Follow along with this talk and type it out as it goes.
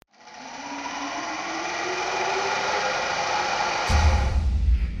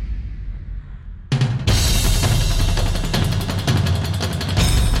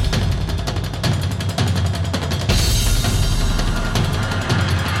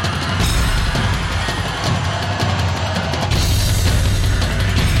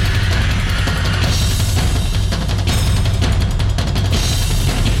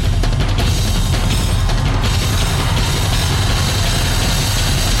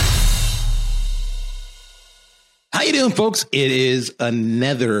you doing, folks? It is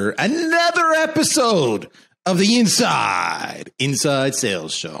another episode of the Inside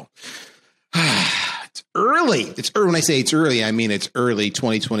Sales Show. It's early. When I say it's early, I mean it's early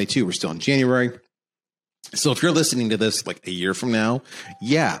 2022. We're still in January. So if you're listening to this like a year from now,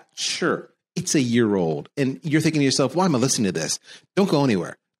 yeah, sure, it's a year old. And you're thinking to yourself, why am I listening to this? Don't go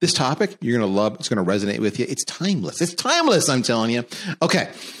anywhere. This topic, you're going to love. It's going to resonate with you. It's timeless. I'm telling you. Okay,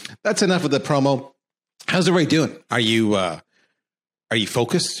 that's enough of the promo. How's everybody doing? Are you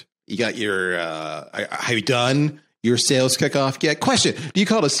focused? You got your, have you done your sales kickoff yet? Question, do you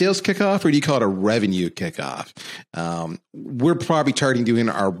call it a sales kickoff or do you call it a revenue kickoff? We're probably targeting doing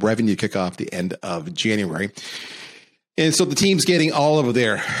our revenue kickoff the end of January. And so the team's getting all of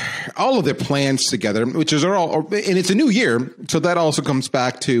their plans together, which is all, and it's a new year. So that also comes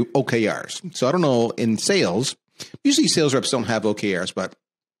back to OKRs. So I don't know, in sales, usually sales reps don't have OKRs, but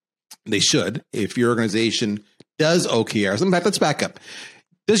they should. If your organization does OKRs, in fact, let's back up.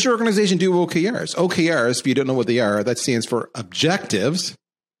 Does your organization do OKRs? OKRs, if you don't know what they are, that stands for objectives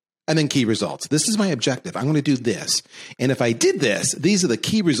and then key results. This is my objective. I'm going to do this. And if I did this, these are the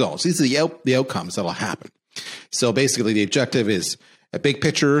key results. These are the outcomes that'll happen. So basically, the objective is a big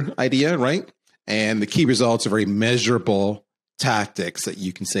picture idea, right? And the key results are very measurable tactics that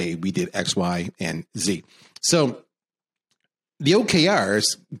you can say we did X, Y, and Z. So the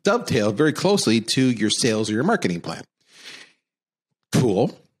OKRs dovetail very closely to your sales or your marketing plan.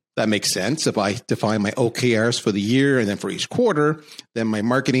 Cool. That makes sense. If I define my OKRs for the year and then for each quarter, then my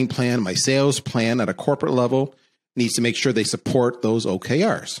marketing plan, my sales plan at a corporate level needs to make sure they support those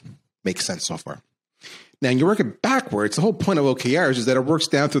OKRs. Makes sense so far. Now, you're working backwards. The whole point of OKRs is that it works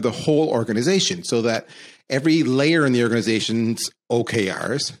down through the whole organization so that every layer in the organization's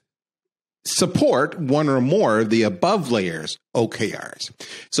OKRs support one or more of the above layers OKRs.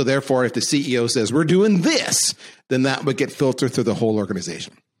 So therefore, if the CEO says, we're doing this, then that would get filtered through the whole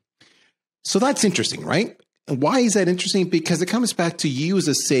organization. So that's interesting, right? And why is that interesting? Because it comes back to you as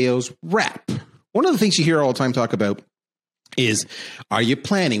a sales rep. One of the things you hear all the time talk about is, are you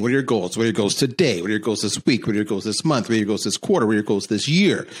planning? What are your goals? What are your goals today? What are your goals this week? What are your goals this month? What are your goals this quarter? What are your goals this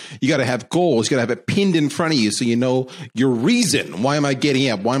year? You got to have goals. You got to have it pinned in front of you so you know your reason. Why am I getting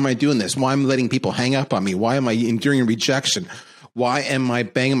up? Why am I doing this? Why am I letting people hang up on me? Why am I enduring rejection? Why am I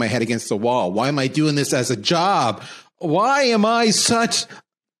banging my head against the wall? Why am I doing this as a job? Why am I such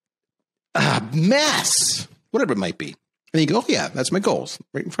a mess? Whatever it might be. And you go, oh yeah, that's my goals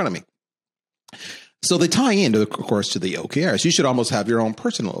right in front of me. So they tie into, of course, to the OKRs. You should almost have your own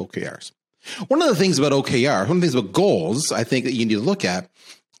personal OKRs. One of the things about OKR, one of the things about goals, I think that you need to look at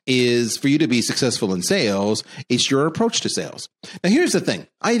is for you to be successful in sales, it's your approach to sales. Now, here's the thing.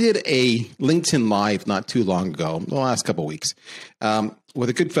 I did a LinkedIn Live not too long ago, the last couple of weeks, with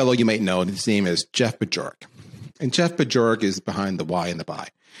a good fellow you might know. His name is Jeff Bajorek. And Jeff Bajorek is behind the why and the buy.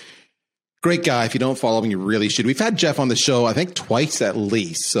 Great guy. If you don't follow him, you really should. We've had Jeff on the show, I think twice at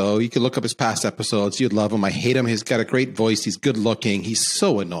least. So you can look up his past episodes. You'd love him. I hate him. He's got a great voice. He's good looking. He's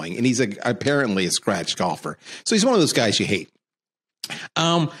so annoying. And he's apparently a scratch golfer. So he's one of those guys you hate.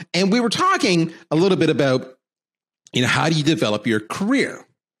 And we were talking a little bit about, how do you develop your career?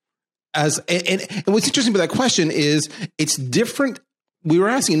 And what's interesting about that question is it's different. We were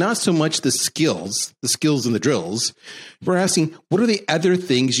asking not so much the skills and the drills. We're asking, what are the other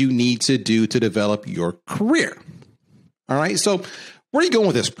things you need to do to develop your career? All right. So where are you going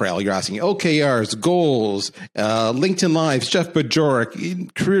with this, Prel? You're asking OKRs, goals, LinkedIn Lives, Jeff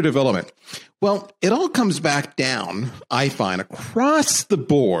Bajorek, career development. Well, it all comes back down, I find, across the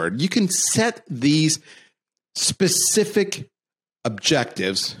board. You can set these specific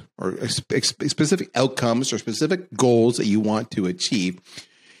objectives or specific outcomes or specific goals that you want to achieve.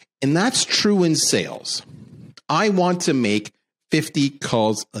 And that's true in sales. I want to make 50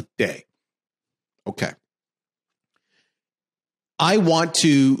 calls a day. Okay. I want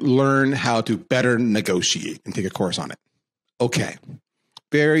to learn how to better negotiate and take a course on it. Okay.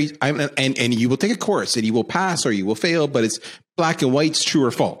 And you will take a course and you will pass or you will fail, but it's black and white, it's true or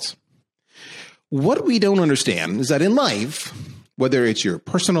false. What we don't understand is that in life, whether it's your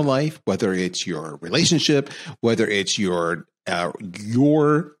personal life, whether it's your relationship, whether it's your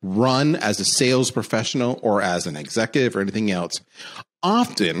run as a sales professional or as an executive or anything else,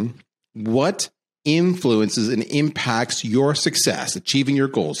 often what influences and impacts your success, achieving your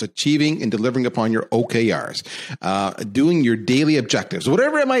goals, achieving and delivering upon your OKRs, doing your daily objectives,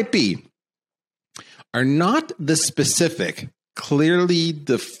 whatever it might be, are not the specific, clearly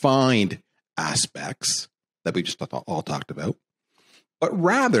defined aspects that we just all talked about, but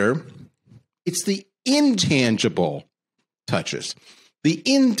rather it's the intangible touches, the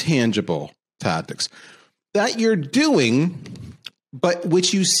intangible tactics. that you're doing, but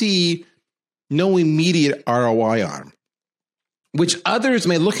which you see no immediate ROI on, which others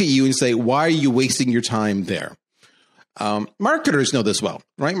may look at you and say, why are you wasting your time there? Marketers know this well,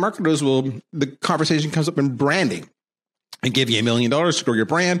 right? Marketers the conversation comes up in branding. I give you $1 million to grow your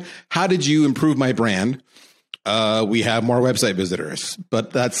brand. How did you improve my brand? We have more website visitors,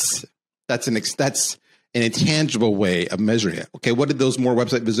 but that's an intangible way of measuring it. Okay, what did those more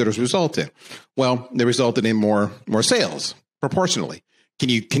website visitors result in? Well, they resulted in more sales proportionally. Can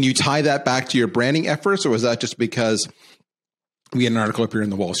you tie that back to your branding efforts, or was that just because we had an article appear in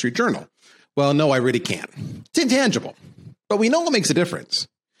the Wall Street Journal? Well, no, I really can't. It's intangible, but we know it makes a difference.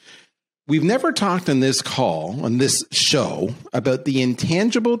 We've never talked on this show, about the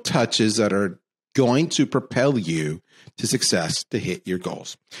intangible touches that are going to propel you to success to hit your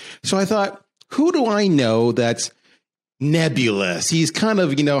goals. So I thought, who do I know that's nebulous? He's kind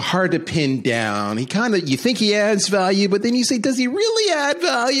of, hard to pin down. You think he adds value, but then you say, does he really add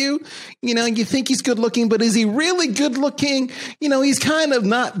value? You think he's good looking, but is he really good looking? He's kind of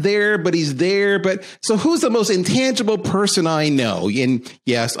not there, but he's there. But so who's the most intangible person I know? And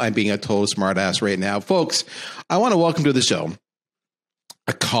yes, I'm being a total smart ass right now. Folks, I want to welcome to the show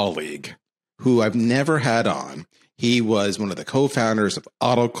a colleague who I've never had on. He was one of the co-founders of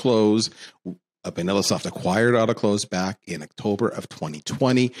AutoClose. VanillaSoft acquired AutoClose back in October of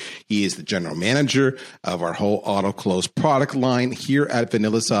 2020. He is the general manager of our whole AutoClose product line here at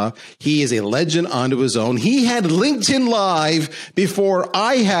VanillaSoft. He is a legend onto his own. He had LinkedIn Live before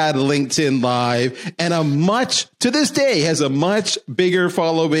I had LinkedIn Live, and to this day, has a much bigger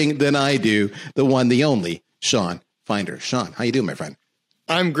following than I do. The one, the only, Sean Finder. Sean, how you doing, my friend?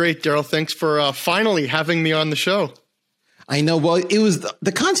 I'm great, Daryl. Thanks for finally having me on the show. I know. Well, it was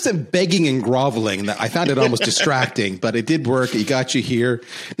the constant begging and groveling that I found it almost distracting, but it did work. It got you here.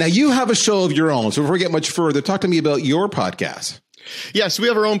 Now you have a show of your own. So before we get much further, talk to me about your podcast. Yes, we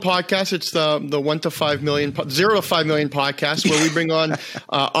have our own podcast. It's the 0 to 5 million podcast, where we bring on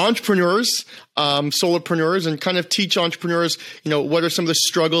entrepreneurs, solopreneurs, and kind of teach entrepreneurs, what are some of the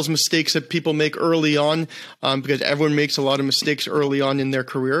struggles, mistakes that people make early on, because everyone makes a lot of mistakes early on in their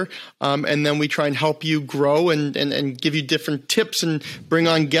career. And then we try and help you grow and give you different tips and bring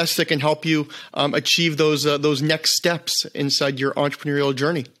on guests that can help you achieve those next steps inside your entrepreneurial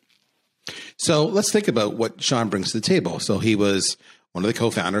journey. So let's think about what Sean brings to the table. So he was one of the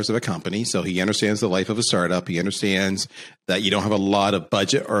co-founders of a company. So he understands the life of a startup. He understands that you don't have a lot of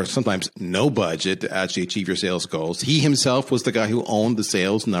budget, or sometimes no budget, to actually achieve your sales goals. He himself was the guy who owned the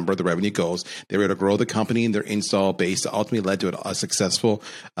sales number, the revenue goals. They were able to grow the company and their install base that ultimately led to a successful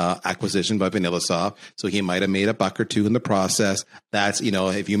acquisition by VanillaSoft. So he might have made a buck or two in the process. That's,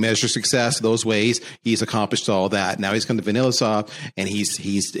 if you measure success those ways, he's accomplished all that. Now he's come to VanillaSoft, and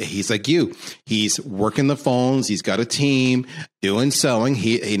he's like you. He's working the phones. He's got a team doing selling.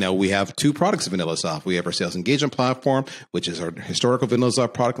 We have two products of VanillaSoft. We have our sales engagement platform, which is our historical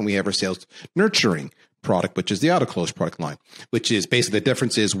VanillaSoft product, and we have our sales nurturing product, which is the AutoClose product line, which is basically the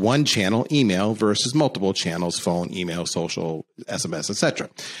difference is one channel, email, versus multiple channels, phone, email, social, SMS, etc.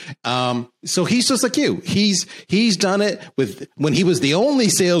 So he's just like you. He's done it when he was the only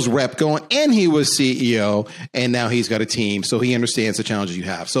sales rep going, and he was CEO, and now he's got a team. So he understands the challenges you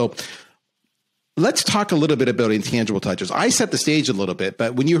have. So let's talk a little bit about intangible touches. I set the stage a little bit,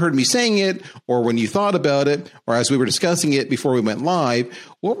 but when you heard me saying it, or when you thought about it, or as we were discussing it before we went live,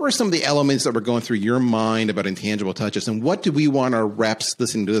 what were some of the elements that were going through your mind about intangible touches? And what do we want our reps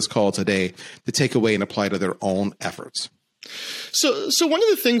listening to this call today to take away and apply to their own efforts? So one of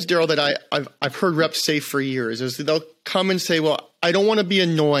the things, Daryl, that I've heard reps say for years is that they'll come and say, well, I don't want to be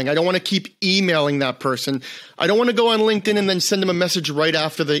annoying. I don't want to keep emailing that person. I don't want to go on LinkedIn and then send them a message right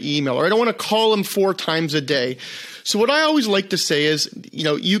after the email, or I don't want to call them 4 times a day. So what I always like to say is,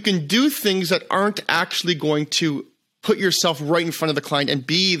 you can do things that aren't actually going to put yourself right in front of the client and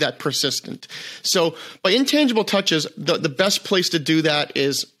be that persistent. So by intangible touches, the best place to do that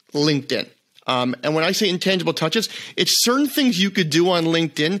is LinkedIn. And when I say intangible touches, it's certain things you could do on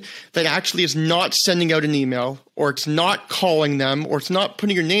LinkedIn that actually is not sending out an email, or it's not calling them, or it's not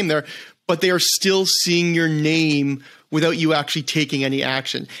putting your name there, but they are still seeing your name without you actually taking any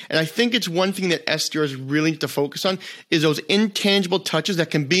action. And I think it's one thing that SDRs really need to focus on is those intangible touches that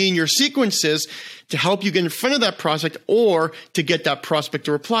can be in your sequences to help you get in front of that prospect, or to get that prospect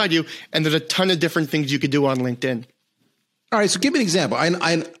to reply to you. And there's a ton of different things you could do on LinkedIn. All right. So give me an example.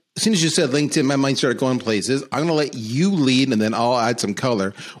 As soon as you said LinkedIn, my mind started going places. I'm going to let you lead, and then I'll add some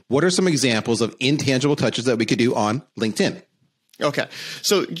color. What are some examples of intangible touches that we could do on LinkedIn? Okay.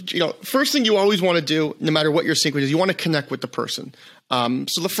 So, first thing you always want to do, no matter what your sequence is, you want to connect with the person.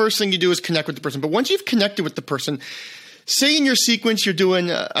 So the first thing you do is connect with the person. But once you've connected with the person, say in your sequence you're doing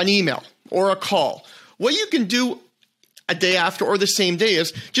an email or a call, what you can do a day after or the same day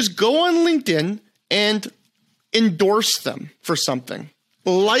is just go on LinkedIn and endorse them for something.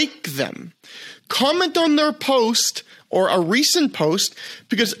 Like them. Comment on their post or a recent post,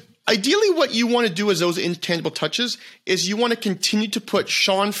 because ideally what you want to do as those intangible touches is you want to continue to put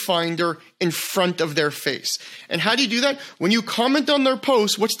Sean Finder in front of their face. And how do you do that? When you comment on their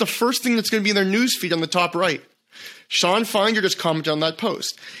post, what's the first thing that's going to be in their newsfeed on the top right? Sean Finder just commented on that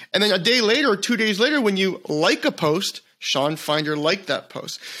post. And then a day later or 2 days later, when you like a post, Sean Finder liked that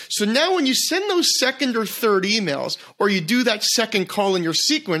post. So now when you send those second or third emails, or you do that second call in your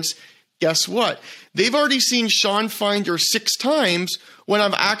sequence, guess what? They've already seen Sean Finder 6 times when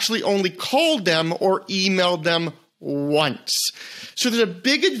I've actually only called them or emailed them once. So there's a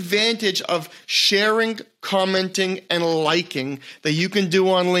big advantage of sharing, commenting, and liking that you can do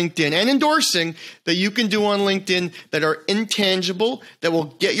on LinkedIn, and endorsing that you can do on LinkedIn that are intangible, that will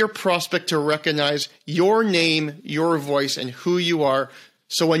get your prospect to recognize your name, your voice, and who you are.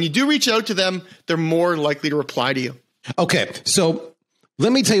 So when you do reach out to them, they're more likely to reply to you. Okay, so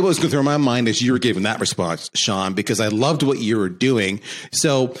let me tell you what was going through my mind as you were giving that response, Sean, because I loved what you were doing.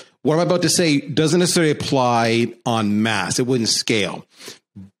 So what I'm about to say doesn't necessarily apply en masse. It wouldn't scale,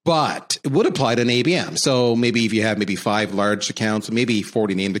 but it would apply to an ABM. So maybe if you have maybe 5 large accounts, maybe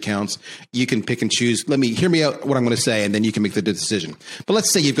 40 named accounts, you can pick and choose. Hear me out what I'm going to say, and then you can make the decision. But let's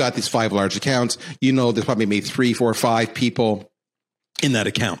say you've got these 5 large accounts. There's probably maybe 3, 4, 5 people in that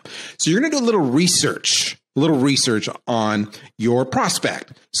account. So you're going to do a little research on your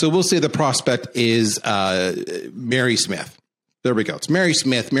prospect. So we'll say the prospect is Mary Smith. There we go. It's Mary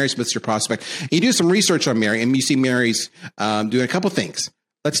Smith. Mary Smith's your prospect. And you do some research on Mary, and you see Mary's doing a couple things.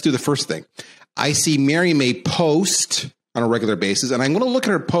 Let's do the first thing. I see Mary may post on a regular basis, and I'm going to look at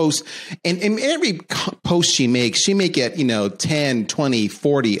her post, and in every post she makes, she may get 10, 20,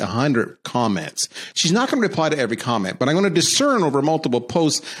 40, 100 comments. She's not going to reply to every comment, but I'm going to discern over multiple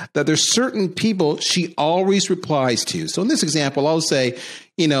posts that there's certain people she always replies to. So in this example, I'll say,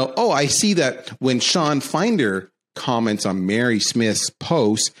 I see that when Sean Finder comments on Mary Smith's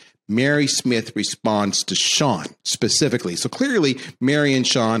post, Mary Smith responds to Sean specifically. So clearly, Mary and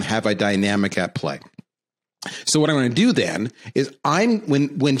Sean have a dynamic at play. So what I'm going to do then is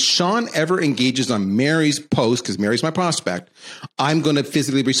when Sean ever engages on Mary's post, because Mary's my prospect, I'm going to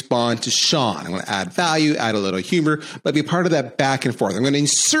physically respond to Sean. I'm going to add value, add a little humor, but be part of that back and forth. I'm going to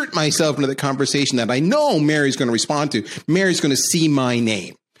insert myself into the conversation that I know Mary's going to respond to. Mary's going to see my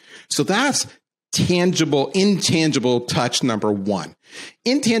name. So that's intangible touch number 1.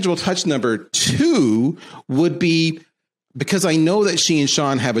 Intangible touch number 2 would be, because I know that she and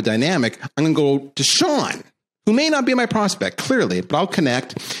Sean have a dynamic, I'm going to go to Sean, who may not be my prospect, clearly, but I'll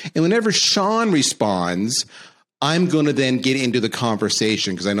connect. And whenever Sean responds, I'm going to then get into the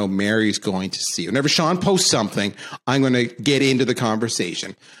conversation because I know Mary's going to see. Whenever Sean posts something, I'm going to get into the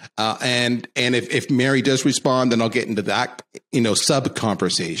conversation. And if Mary does respond, then I'll get into that, sub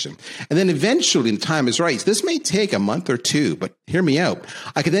conversation. And then eventually, when the time is right, so this may take a month or 2, but hear me out.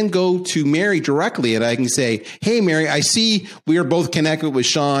 I can then go to Mary directly and I can say, hey, Mary, I see we are both connected with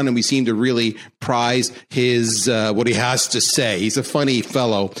Sean and we seem to really prize his, what he has to say. He's a funny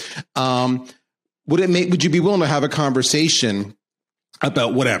fellow. Would you be willing to have a conversation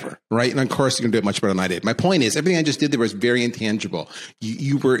about whatever, right? And of course, you're going to do it much better than I did. My point is, everything I just did there was very intangible.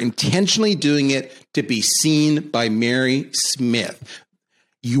 You were intentionally doing it to be seen by Mary Smith.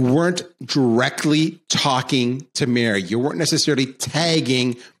 You weren't directly talking to Mary. You weren't necessarily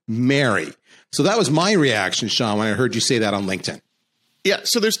tagging Mary. So that was my reaction, Sean, when I heard you say that on LinkedIn. Yeah,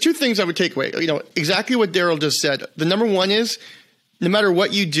 so there's 2 things I would take away. Exactly what Daryl just said. The number one is, no matter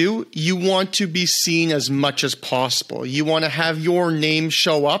what you do, you want to be seen as much as possible. You want to have your name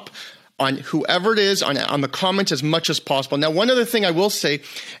show up on whoever it is, on the comments as much as possible. Now, one other thing I will say,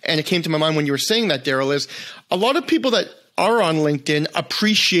 and it came to my mind when you were saying that, Daryl, is a lot of people that are on LinkedIn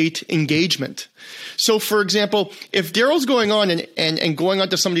appreciate engagement. So, for example, if Daryl's going on and going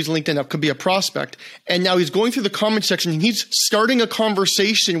onto somebody's LinkedIn, that could be a prospect, and now he's going through the comment section and he's starting a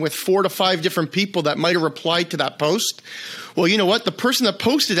conversation with 4 to 5 different people that might have replied to that post. Well, you know what? The person that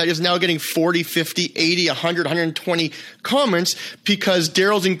posted that is now getting 40, 50, 80, 100, 120 comments because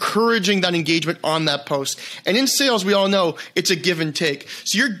Daryl's encouraging that engagement on that post. And in sales, we all know it's a give and take.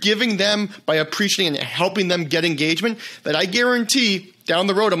 So you're giving them by appreciating and helping them get engagement that I guarantee down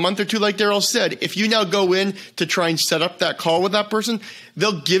the road, a month or two, like Daryl said, if you now go in to try and set up that call with that person,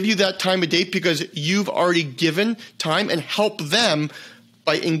 they'll give you that time of date because you've already given time and help them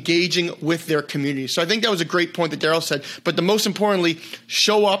by engaging with their community. So I think that was a great point that Daryl said. But the most importantly,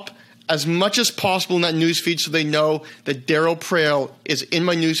 show up as much as possible in that newsfeed so they know that Daryl Prale is in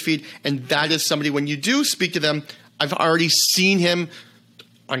my newsfeed, and that is somebody, when you do speak to them, I've already seen him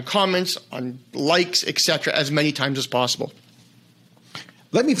on comments, on likes, etc., as many times as possible.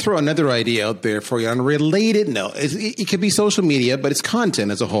 Let me throw another idea out there for you on a related note. It could be social media, but it's content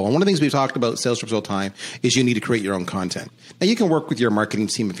as a whole. And one of the things we've talked about sales trips all the time is you need to create your own content. Now, you can work with your marketing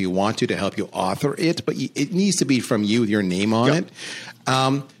team if you want to help you author it, but it needs to be from you with your name on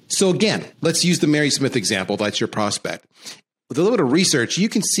it. So again, let's use the Mary Smith example. That's your prospect. With a little bit of research, you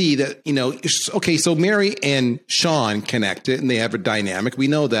can see that, okay, so Mary and Sean connected and they have a dynamic. We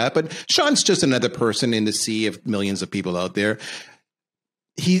know that, but Sean's just another person in the sea of millions of people out there.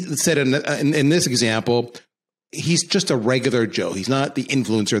 He said in this example, he's just a regular Joe. He's not the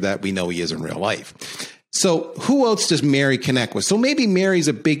influencer that we know he is in real life. So who else does Mary connect with? So maybe Mary's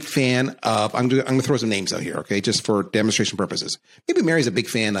a big fan of, I'm going to throw some names out here, okay, just for demonstration purposes. Maybe Mary's a big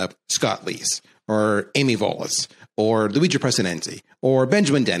fan of Scott Leese or Amy Volas or Luigi Presidente or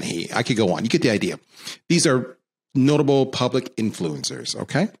Benjamin Dennehy. I could go on. You get the idea. These are notable public influencers,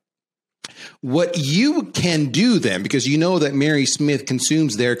 okay? What you can do then, because you know that Mary Smith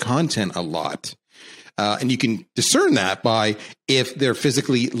consumes their content a lot, and you can discern that by if they're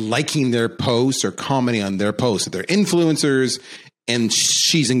physically liking their posts or commenting on their posts, if they're influencers and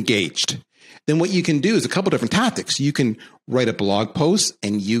she's engaged. Then what you can do is a couple different tactics. You can write a blog post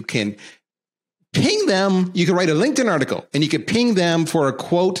and you can ping them. You can write a LinkedIn article and you can ping them for a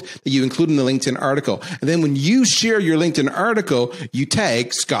quote that you include in the LinkedIn article. And then when you share your LinkedIn article, you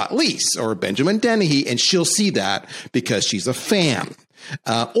tag Scott Leese or Benjamin Dennehy, and she'll see that because she's a fan.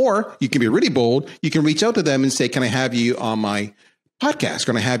 Or you can be really bold. You can reach out to them and say, can I have you on my podcast?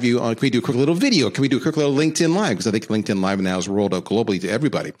 Can I have you on, can we do a quick little video? Can we do a quick little LinkedIn Live? Because I think LinkedIn Live now is rolled out globally to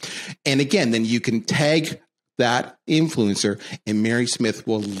everybody. And again, then you can tag that influencer, and Mary Smith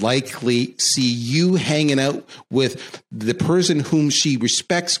will likely see you hanging out with the person whom she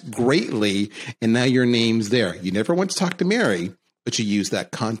respects greatly, and now your name's there. You never want to talk to Mary, but you use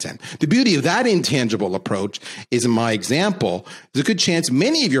that content. The beauty of that intangible approach is, in my example, there's a good chance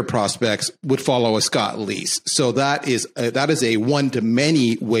many of your prospects would follow a Scott Leese. So that is a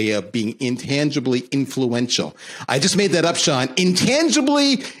one-to-many way of being intangibly influential. I just made that up, Sean.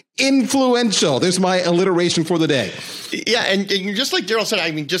 Intangibly influential. There's my alliteration for the day. Yeah, and just like Daryl said, I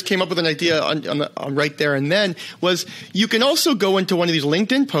mean, just came up with an idea on right there and then, was you can also go into one of these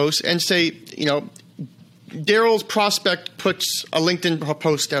LinkedIn posts and say, Daryl's prospect puts a LinkedIn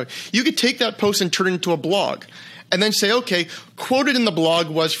post out. You could take that post and turn it into a blog and then say, okay, quoted in the blog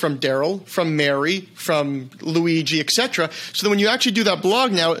was from Daryl, from Mary, from Luigi, etc. So that when you actually do that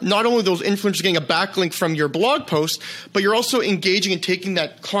blog now, not only are those influencers getting a backlink from your blog post, but you're also engaging and taking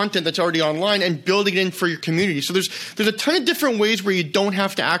that content that's already online and building it in for your community. So there's a ton of different ways where you don't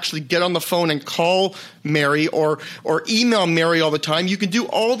have to actually get on the phone and call Mary or email Mary all the time. You can do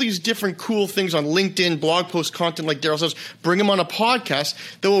all these different cool things on LinkedIn, blog post content, like Daryl says, bring them on a podcast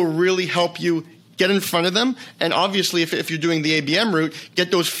that will really help you get in front of them. And obviously, if you're doing the ABM route, get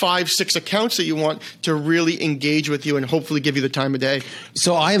those 5-6 accounts that you want to really engage with you and hopefully give you the time of day.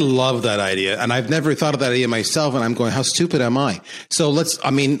 So I love that idea. And I've never thought of that idea myself. And I'm going, how stupid am I? So the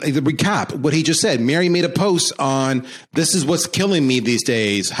recap, what he just said, Mary made a post on, this is what's killing me these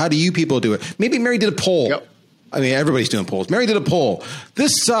days. How do you people do it? Maybe Mary did a poll. Yep. I mean, everybody's doing polls. Mary did a poll.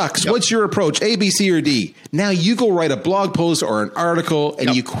 This sucks. Yep. What's your approach? A, B, C, or D? Now you go write a blog post or an article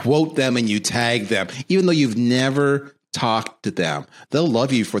and you quote them and you tag them, even though you've never talked to them. They'll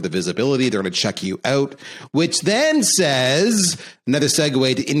love you for the visibility. They're going to check you out, which then says another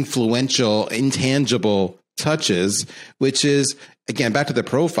segue to influential, intangible touches, which is, again, back to the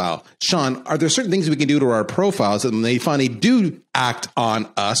profile. Sean, are there certain things we can do to our profiles that when they finally do act on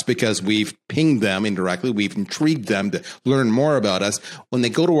us because we've pinged them indirectly, we've intrigued them to learn more about us, when they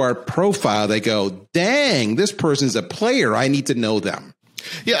go to our profile, they go, dang, this person's a player. I need to know them.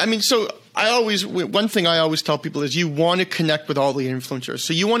 Yeah, I mean, so one thing I always tell people is you want to connect with all the influencers.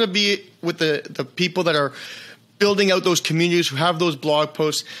 So you want to be with the people that are building out those communities, who have those blog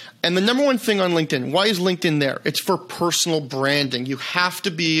posts. And the number one thing on LinkedIn, why is LinkedIn there? It's for personal branding. You have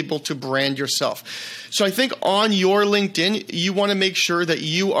to be able to brand yourself. So I think on your LinkedIn, you want to make sure that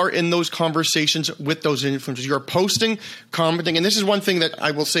you are in those conversations with those influencers. You're posting, commenting. And this is one thing that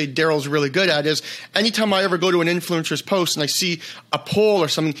I will say Daryl's really good at is anytime I ever go to an influencer's post and I see a poll or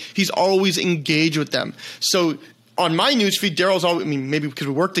something, he's always engaged with them. So on my newsfeed, Daryl's always, I mean, maybe because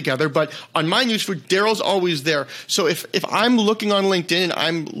we work together, but on my newsfeed, Daryl's always there. So if I'm looking on LinkedIn and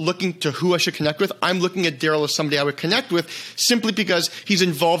I'm looking to who I should connect with, I'm looking at Daryl as somebody I would connect with simply because he's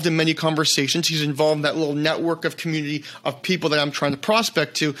involved in many conversations. He's involved in that little network of community of people that I'm trying to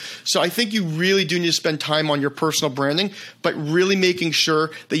prospect to. So I think you really do need to spend time on your personal branding, but really making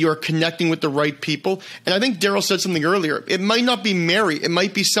sure that you are connecting with the right people. And I think Daryl said something earlier. It might not be Mary. It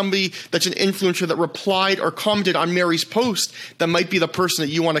might be somebody that's an influencer that replied or commented on Mary's post that might be the person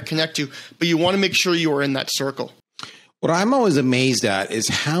that you want to connect to, but you want to make sure you are in that circle. What I'm always amazed at is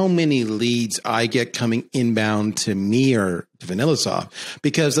how many leads I get coming inbound to me or to VanillaSoft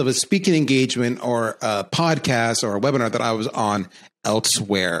because of a speaking engagement or a podcast or a webinar that I was on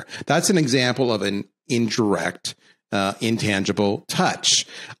elsewhere. That's an example of an indirect intangible touch.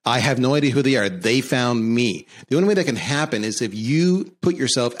 I have no idea who they are. They found me. The only way that can happen is if you put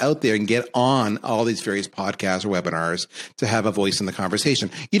yourself out there and get on all these various podcasts or webinars to have a voice in the conversation.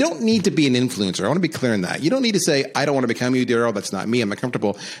 You don't need to be an influencer. I want to be clear on that. You don't need to say, I don't want to become you, Daryl. That's not me. I'm not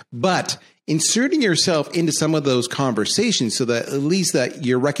comfortable. But inserting yourself into some of those conversations so that at least that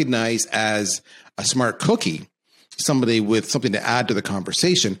you're recognized as a smart cookie, somebody with something to add to the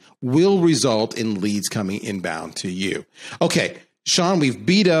conversation, will result in leads coming inbound to you. Okay, Sean, we've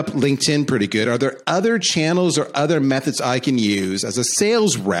beat up LinkedIn pretty good. Are there other channels or other methods I can use as a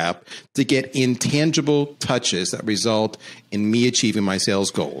sales rep to get intangible touches that result in me achieving my sales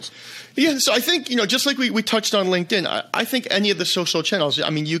goals? Yeah, so I think, just like we touched on LinkedIn, I think any of the social channels, I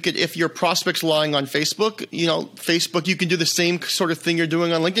mean, you could, if your prospect's lying on Facebook, Facebook, you can do the same sort of thing you're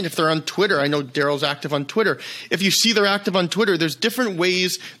doing on LinkedIn. If they're on Twitter, I know Daryl's active on Twitter. If you see they're active on Twitter, there's different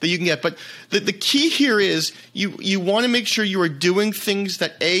ways that you can get. But the key here is you want to make sure you are doing things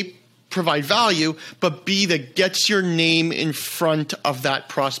that, A, provide value, but B, that gets your name in front of that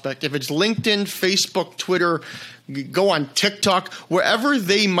prospect. If it's LinkedIn, Facebook, Twitter, go on TikTok, wherever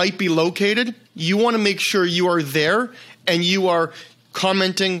they might be located, you want to make sure you are there and you are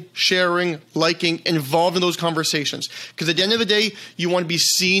commenting, sharing, liking, involved in those conversations. Because at the end of the day, you want to be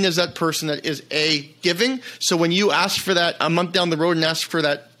seen as that person that is giving. So when you ask for that a month down the road and ask for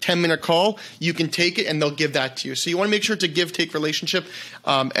that 10-minute call, you can take it and they'll give that to you. So you want to make sure it's a give-take relationship.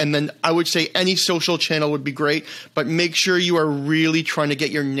 And then I would say any social channel would be great, but make sure you are really trying to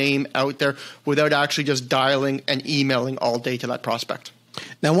get your name out there without actually just dialing and emailing all day to that prospect.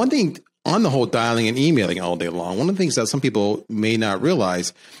 Now, one thing on the whole dialing and emailing all day long, one of the things that some people may not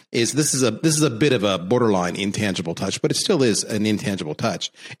realize is this is a bit of a borderline intangible touch, but it still is an intangible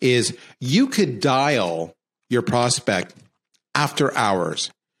touch, is you could dial your prospect after hours,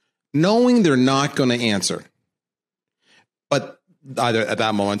 knowing they're not going to answer. But either at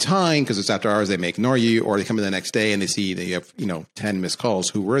that moment in time, because it's after hours, they may ignore you, or they come in the next day and they see that you have 10 missed calls.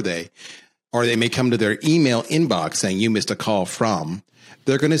 Who were they? Or they may come to their email inbox saying you missed a call from.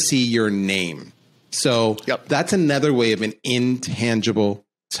 They're going to see your name. So That's another way of an intangible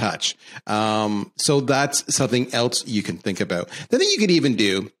touch. So that's something else you can think about. The thing you could even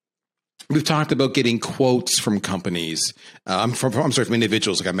do, we've talked about getting quotes from companies, from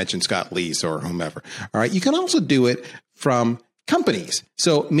individuals, like I mentioned, Scott Leese or whomever. All right. You can also do it from companies.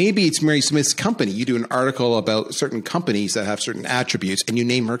 So maybe it's Mary Smith's company. You do an article about certain companies that have certain attributes and you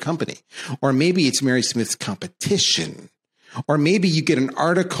name her company. Or maybe it's Mary Smith's competition. Or maybe you get an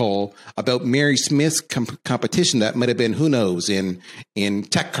article about Mary Smith's competition that might have been, who knows, in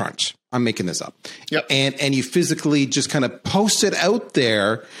TechCrunch. I'm making this up. Yep. And you physically just kind of post it out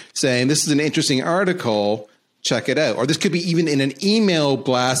there saying, this is an interesting article, check it out. Or this could be even in an email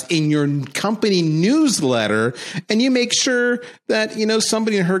blast in your company newsletter. And you make sure that,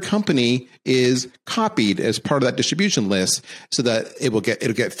 somebody in her company is copied as part of that distribution list so that it'll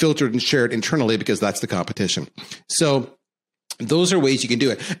get filtered and shared internally because that's the competition. So those are ways you can do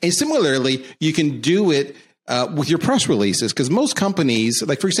it. And similarly, you can do it with your press releases, because most companies,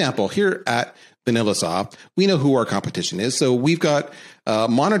 like for example, here at VanillaSoft, we know who our competition is. So we've got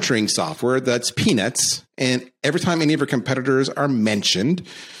monitoring software that's peanuts. And every time any of our competitors are mentioned,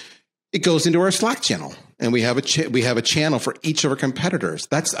 it goes into our Slack channel. And we have a channel for each of our competitors.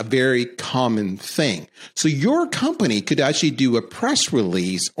 That's a very common thing. So your company could actually do a press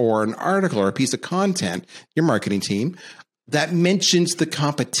release or an article or a piece of content, your marketing team, that mentions the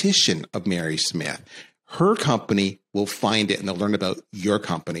competition of Mary Smith. Her company will find it and they'll learn about your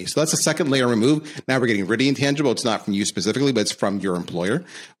company. So that's a second layer removed. Now we're getting really intangible. It's not from you specifically, but it's from your employer,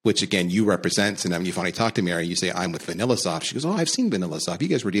 which again, you represent. And then when you finally talk to Mary, you say, I'm with VanillaSoft. She goes, oh, I've seen VanillaSoft. You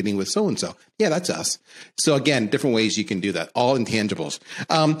guys were dealing with so-and-so. Yeah, that's us. So again, different ways you can do that. All intangibles.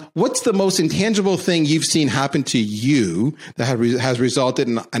 What's the most intangible thing you've seen happen to you that has resulted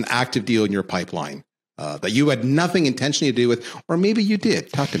in an active deal in your pipeline? that you had nothing intentionally to do with, or maybe you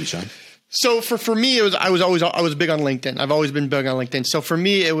did? Talk to me, Sean. So for me, I was big on LinkedIn. I've always been big on LinkedIn. So for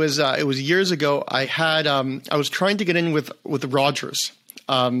me, it was years ago. I was trying to get in with Rogers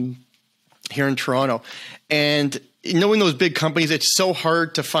here in Toronto, and knowing those big companies, it's so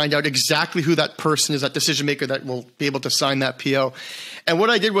hard to find out exactly who that person is, that decision maker that will be able to sign that PO. And what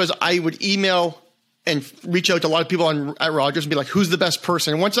I did was I would email and reach out to a lot of people at Rogers and be like, who's the best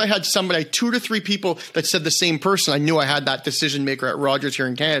person? And once I had 2 to 3 people that said the same person, I knew I had that decision maker at Rogers here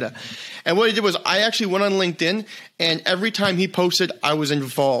in Canada. And what I did was I actually went on LinkedIn, and every time he posted, I was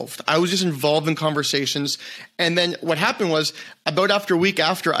involved. I was just involved in conversations. And then what happened was about after a week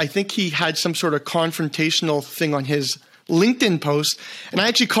after, I think he had some sort of confrontational thing on his LinkedIn post. And I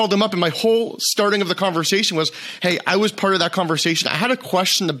actually called him up, and my whole starting of the conversation was, hey, I was part of that conversation. I had a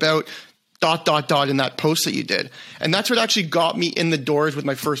question about ... in that post that you did. And that's what actually got me in the doors with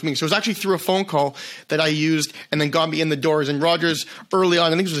my first meeting. So it was actually through a phone call that I used and then got me in the doors. And Rogers early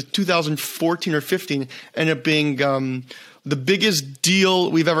on, I think it was 2014 or 15, ended up being the biggest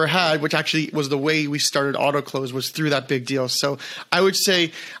deal we've ever had, which actually was the way we started AutoClose, was through that big deal. So I would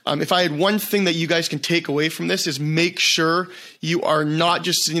say if I had one thing that you guys can take away from this is make sure you are not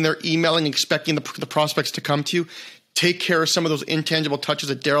just sitting there emailing, expecting the prospects to come to you. Take care of some of those intangible touches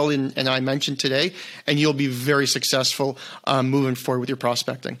that Daryl and I mentioned today, and you'll be very successful moving forward with your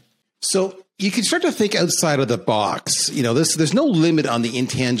prospecting. So you can start to think outside of the box. There's no limit on the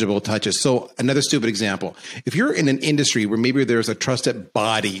intangible touches. So another stupid example, if you're in an industry where maybe there's a trusted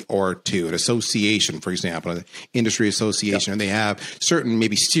body or two, an association, for example, an industry association, and they have certain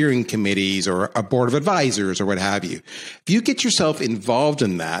maybe steering committees or a board of advisors or what have you. If you get yourself involved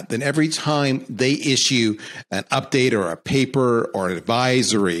in that, then every time they issue an update or a paper or an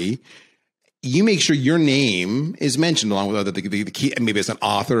advisory, you make sure your name is mentioned along with other the key, maybe as an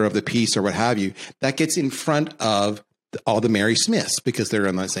author of the piece or what have you. That gets in front of all the Mary Smiths because they're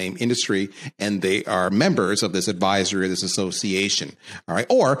in the same industry and they are members of this advisory or this association. All right.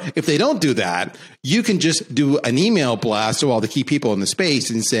 Or if they don't do that, you can just do an email blast to all the key people in the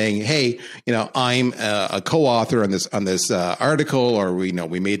space and saying, hey, I'm a co-author on this article, or we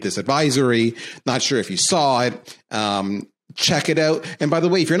made this advisory. Not sure if you saw it. Check it out. And by the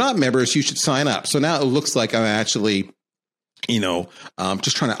way, if you're not members, you should sign up. So now it looks like I'm actually,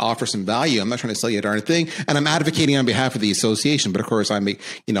 just trying to offer some value. I'm not trying to sell you a darn thing. And I'm advocating on behalf of the association. But of course, I make,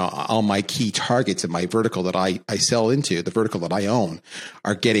 all my key targets in my vertical that I sell into, the vertical that I own,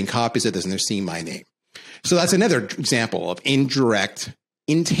 are getting copies of this and they're seeing my name. So that's another example of indirect,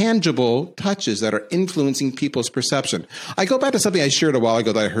 intangible touches that are influencing people's perception. I go back to something I shared a while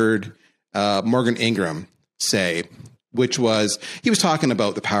ago that I heard Morgan Ingram say, which was, he was talking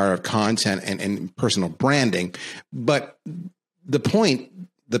about the power of content and personal branding. But the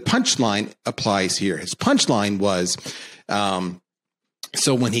punchline applies here. His punchline was,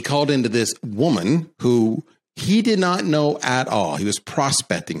 so when he called into this woman who he did not know at all, he was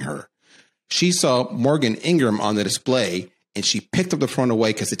prospecting her. She saw Morgan Ingram on the display and she picked up the phone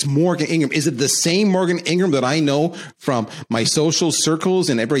away because it's Morgan Ingram. Is it the same Morgan Ingram that I know from my social circles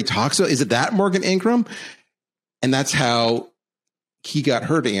and everybody talks about? Is it that Morgan Ingram? And that's how he got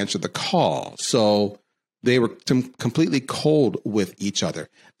her to answer the call. So they were completely cold with each other.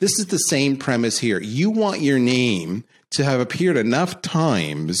 This is the same premise here. You want your name to have appeared enough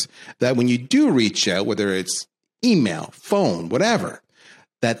times that when you do reach out, whether it's email, phone, whatever,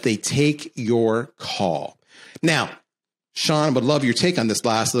 that they take your call. Now, Sean, would love your take on this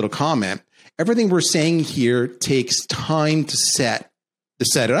last little comment. Everything we're saying here takes time to set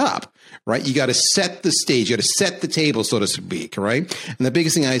it up. Right? You got to set the stage. You got to set the table, so to speak. Right? And the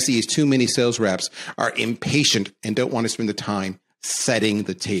biggest thing I see is too many sales reps are impatient and don't want to spend the time setting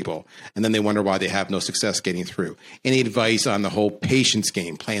the table. And then they wonder why they have no success getting through. Any advice on the whole patience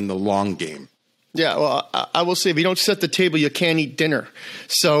game, playing the long game? Yeah, well, I will say if you don't set the table, you can't eat dinner.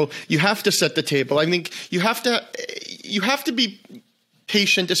 So you have to set the table. I think you have to be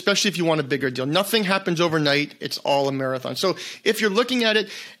patient, especially if you want a bigger deal. Nothing happens overnight. It's all a marathon. So if you're looking at it,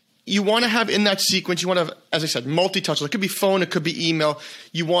 you want to have in that sequence, you want to have, as I said, multi-touches. It could be phone, it could be email.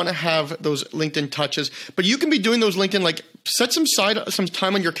 You want to have those LinkedIn touches. But you can be doing those LinkedIn, like set some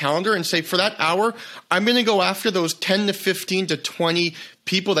time on your calendar and say, for that hour, I'm going to go after those 10 to 15 to 20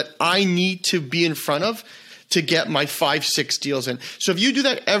 people that I need to be in front of to get my 5-6 deals in. So if you do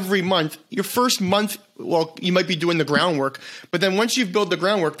that every month, your first month, well, you might be doing the groundwork, but then once you've built the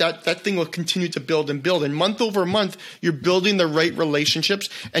groundwork, that thing will continue to build and build. And month over month, you're building the right relationships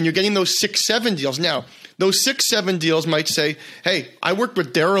and you're getting those 6-7 deals. Now, those 6-7 deals might say, hey, I worked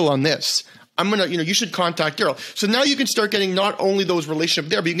with Daryl on this. you should contact Daryl. So now you can start getting not only those relationships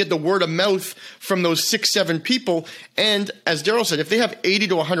there, but you can get the word of mouth from those 6-7 people. And as Daryl said, if they have 80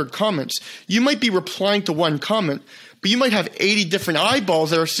 to 100 comments, you might be replying to one comment, but you might have 80 different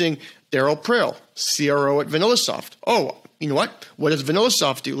eyeballs that are seeing Daryl Prale, CRO at VanillaSoft. Oh, you know what? What does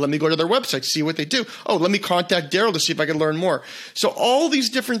VanillaSoft do? Let me go to their website, see what they do. Oh, let me contact Daryl to see if I can learn more. So all these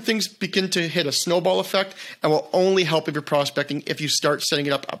different things begin to hit a snowball effect and will only help if you're prospecting if you start setting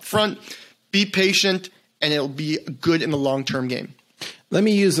it up front. Be patient, and it'll be good in the long-term game. Let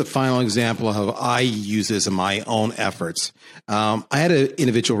me use a final example of how I use this in my own efforts. I had an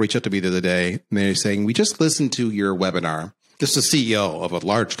individual reach out to me the other day, and they're saying, we just listened to your webinar. This is the CEO of a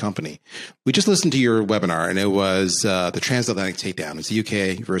large company. We just listened to your webinar, and it was the transatlantic takedown. It's the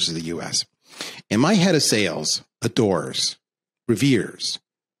UK versus the US. And my head of sales adores, reveres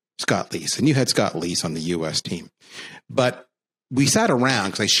Scott Leese. And you had Scott Leese on the US team. But we sat around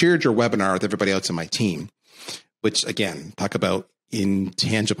because I shared your webinar with everybody else on my team, which, again, talk about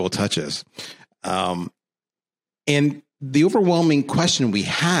intangible touches. And the overwhelming question we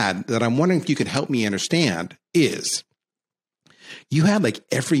had that I'm wondering if you could help me understand is, you had like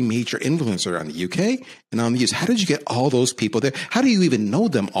every major influencer on the UK and on the US. How did you get all those people there? How do you even know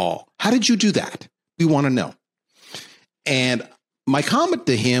them all? How did you do that? We want to know. And my comment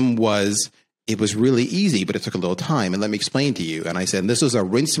to him was, it was really easy, but it took a little time. And let me explain to you. And I said, this was a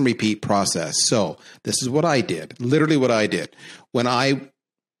rinse and repeat process. So this is what I did, literally what I did. When I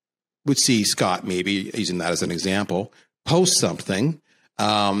would see Scott, maybe using that as an example, post something,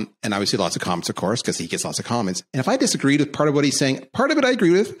 and I would see lots of comments, of course, because he gets lots of comments. And if I disagreed with part of what he's saying, part of it I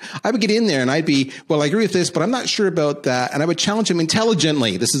agree with, I would get in there and I'd be, well, I agree with this, but I'm not sure about that. And I would challenge him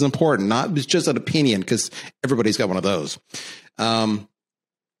intelligently. This is important, not just an opinion, because everybody's got one of those.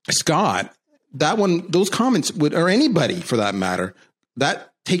 Scott, that one, those comments would, or anybody for that matter,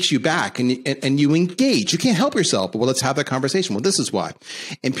 that takes you back and you engage. You can't help yourself, but well, let's have that conversation. Well, this is why.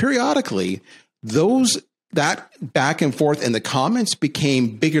 And periodically, that back and forth and the comments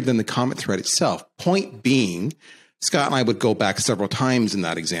became bigger than the comment thread itself. Point being, Scott and I would go back several times in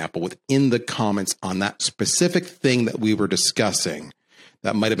that example within the comments on that specific thing that we were discussing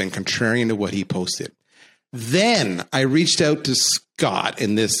that might have been contrarian to what he posted. Then I reached out to Scott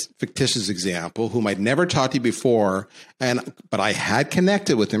in this fictitious example, whom I'd never talked to before, but I had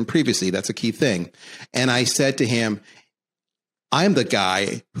connected with him previously. That's a key thing. And I said to him, I'm the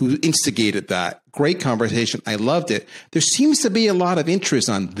guy who instigated that. Great conversation. I loved it. There seems to be a lot of interest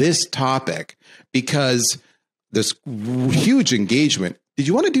on this topic because there's huge engagement. Did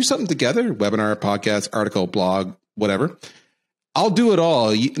you want to do something together? Webinar, podcast, article, blog, whatever. I'll do it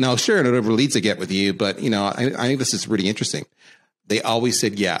all. And I'll share whatever leads I get with you. But, I think this is really interesting. They always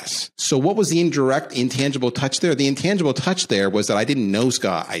said yes. So what was the intangible touch there? The intangible touch there was that I didn't know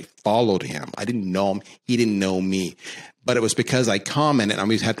Scott. I followed him. I didn't know him. He didn't know me. But it was because I commented and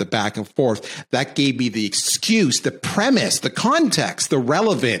we had the back and forth. That gave me the excuse, the premise, the context, the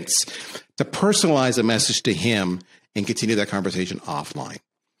relevance to personalize a message to him and continue that conversation offline.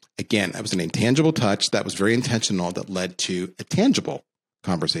 Again, that was an intangible touch that was very intentional that led to a tangible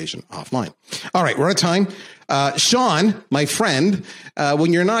conversation offline. All right, we're out of time. Sean, my friend,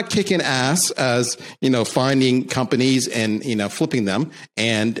 when you're not kicking ass as, finding companies and, flipping them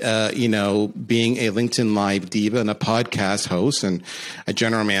and, being a LinkedIn Live diva and a podcast host and a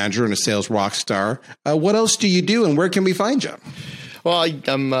general manager and a sales rock star, what else do you do and where can we find you? Well,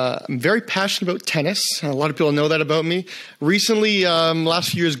 I'm very passionate about tennis. A lot of people know that about me. Recently,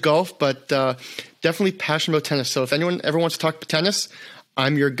 last few years, golf, but definitely passionate about tennis. So if anyone ever wants to talk tennis,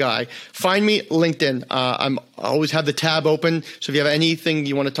 I'm your guy. Find me LinkedIn. I always have the tab open. So if you have anything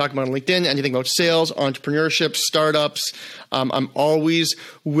you want to talk about on LinkedIn, anything about sales, entrepreneurship, startups, I'm always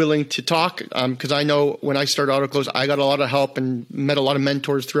willing to talk because I know when I started AutoClose, I got a lot of help and met a lot of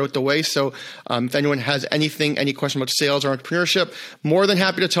mentors throughout the way. So if anyone has any question about sales or entrepreneurship, more than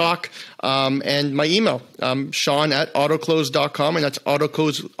happy to talk. And my email, Sean@autoclose.com, and that's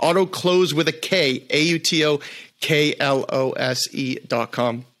autoclose with a K,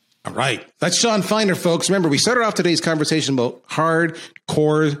 AUTOKLOSE.com. All right. That's Sean Finder, folks. Remember, we started off today's conversation about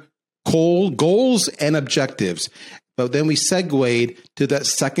hardcore goals and objectives. But then we segued to that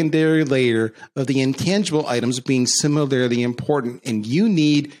secondary layer of the intangible items being similarly important. And you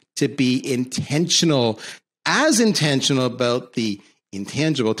need to be intentional, as intentional about the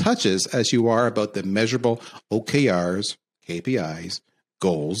intangible touches as you are about the measurable OKRs, KPIs,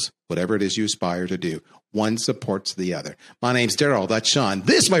 goals, whatever it is you aspire to do. One supports the other. My name's Daryl. That's Sean.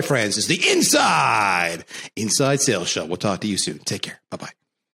 This, my friends, is the Inside Sales Show. We'll talk to you soon. Take care. Bye-bye.